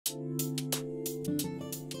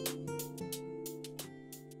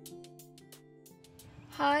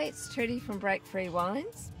Hi, it's Trudy from Break Free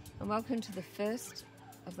Wines, and welcome to the first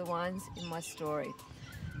of the wines in my story.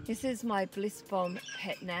 This is my Bliss Bomb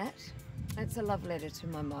Pet Nat. It's a love letter to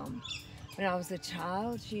my mum. When I was a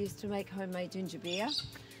child, she used to make homemade ginger beer,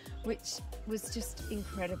 which was just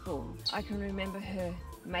incredible. I can remember her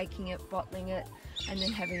making it, bottling it, and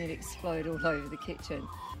then having it explode all over the kitchen.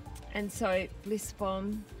 And so Bliss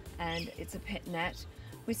Bomb, and it's a Pet Nat.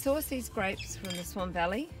 We source these grapes from the Swan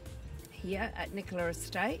Valley here at Nicola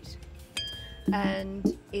Estate,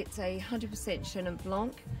 and it's a 100% Chenin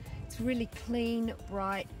Blanc. It's really clean,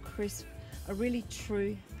 bright, crisp, a really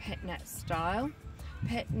true Pet Nat style.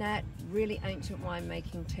 Pet Nat, really ancient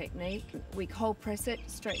winemaking technique. We cold press it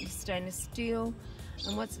straight into stainless steel,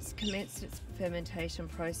 and once it's commenced its fermentation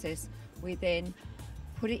process, we then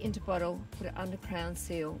put it into bottle, put it under crown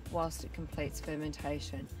seal whilst it completes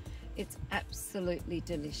fermentation. It's absolutely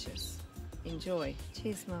delicious. Enjoy.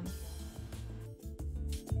 Cheers, Mum.